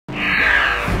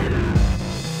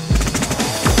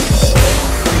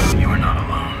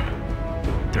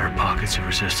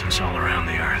resistance all around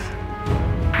the Earth.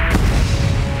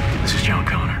 This is John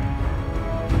Connor.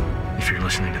 If you're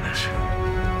listening to this,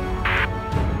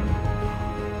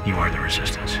 you are the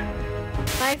resistance.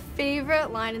 My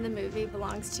favorite line in the movie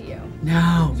belongs to you.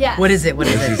 No. Yes. What is it? What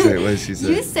is it? What did she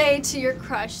say? You say to your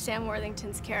crush, Sam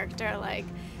Worthington's character, like,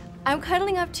 I'm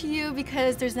cuddling up to you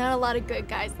because there's not a lot of good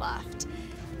guys left.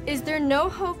 Is there no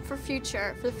hope for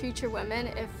the future women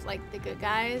if, like, the good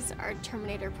guys are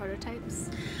Terminator prototypes?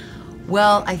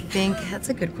 Well, I think that's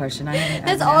a good question.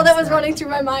 That's all that was running through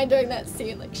my mind during that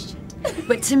scene, like, shit.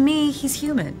 But to me, he's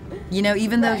human. You know,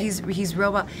 even though Right. he's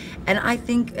robot. And I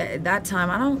think at that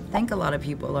time, I don't think a lot of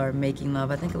people are making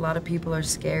love. I think a lot of people are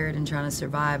scared and trying to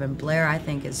survive. And Blair, I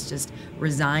think, is just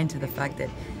resigned to the fact that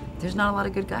there's not a lot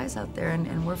of good guys out there,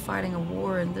 and we're fighting a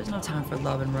war, and there's no time for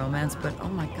love and romance. But oh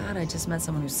my God, I just met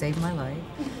someone who saved my life,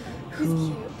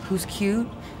 who's cute,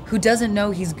 who doesn't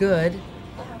know he's good,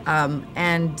 and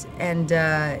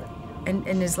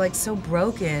is like so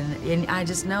broken. And I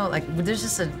just know, like, there's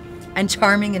just and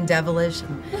charming and devilish,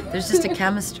 and there's just a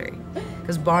chemistry.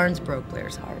 Because Barnes broke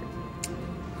Blair's heart.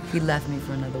 He left me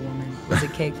for another woman. Was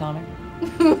it Kay Connor?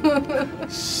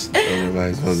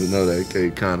 Everybody's supposed to know that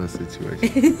Kay Connor situation.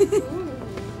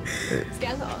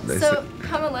 Scandal. So,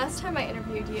 Common, last time I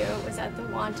interviewed you was at the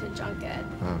Wanted Junket.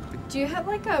 Do you have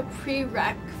like a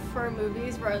prereq for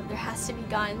movies where there has to be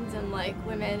guns and like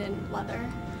women and leather?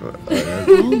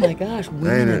 Oh my gosh,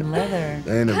 women in leather.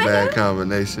 That ain't a bad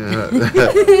combination.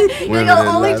 Like,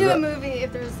 I'll only do a movie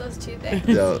if there's those two things.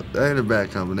 Yo, that ain't a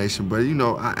bad combination, but you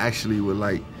know, I actually would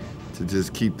like to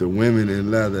just keep the women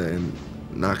in leather and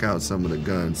knock out some of the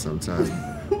guns sometimes.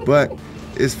 But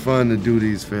it's fun to do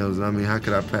these films. I mean, how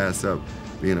could I pass up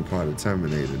being a part of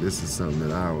Terminator? This is something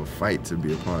that I will fight to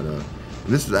be a part of.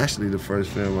 And this is actually the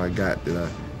first film I got that I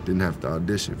didn't have to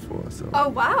audition for. So. Oh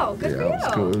wow, good for you. It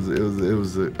was cool. It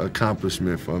was an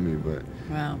accomplishment for me, but.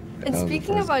 Wow. And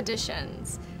speaking of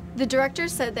auditions, the director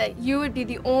said that you would be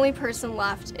the only person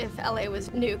left if LA was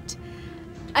nuked.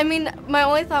 I mean, my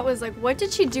only thought was like, what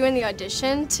did she do in the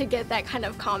audition to get that kind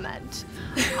of comment?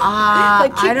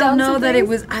 I don't know that it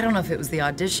was. I don't know if it was the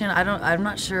audition. I'm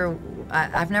not sure.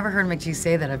 I've never heard McGee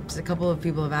say that. Just a couple of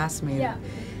people have asked me. Yeah.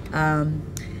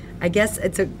 I guess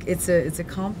it's a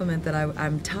compliment that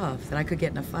I'm tough, that I could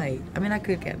get in a fight. I mean, I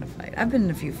could get in a fight. I've been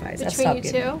in a few fights. Between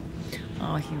you two?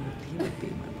 Oh, he would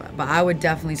beat my butt. But I would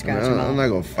definitely scratch him out. I'm not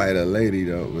gonna fight a lady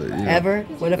though. But, you know, ever?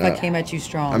 What if I came at you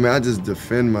strong? I mean, I just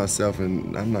defend myself,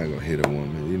 and I'm not gonna hit a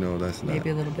woman. You know, that's not. Maybe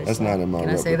a little bit. That's slap. not in my Can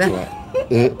repertoire. I say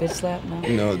that? Bitch slap? No.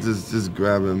 You know, just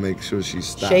grab her and make sure she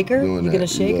stops Shake her? doing You that. gonna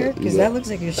shake her? Because that looks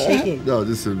like you're shaking. No,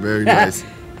 this is very nice.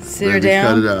 Sit her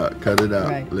down. Cut it out.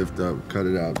 Right. Lift up, cut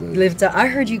it out, baby. Lift up. I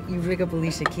heard you rig up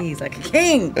Alicia Keys like a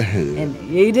king, and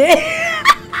you did.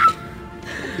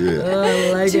 Yeah. Oh,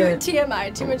 I like it.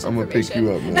 TMI, too much information. I'm gonna pick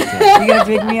you up, man. You gonna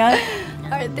pick me up? All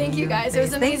right, thank you guys. It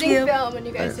was an amazing film, and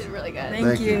you guys did really good.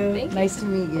 Thank you. Thank you. Nice to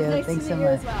meet you. Nice Thanks to so meet you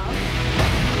much. as well.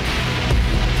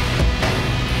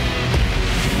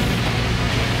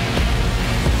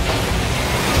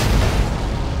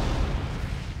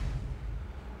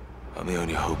 I'm the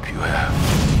only hope you have.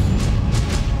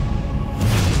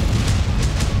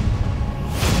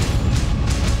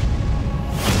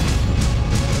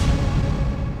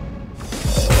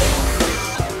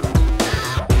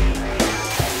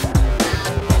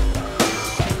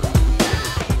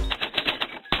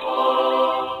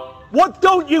 What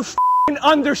don't you f***ing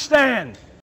understand?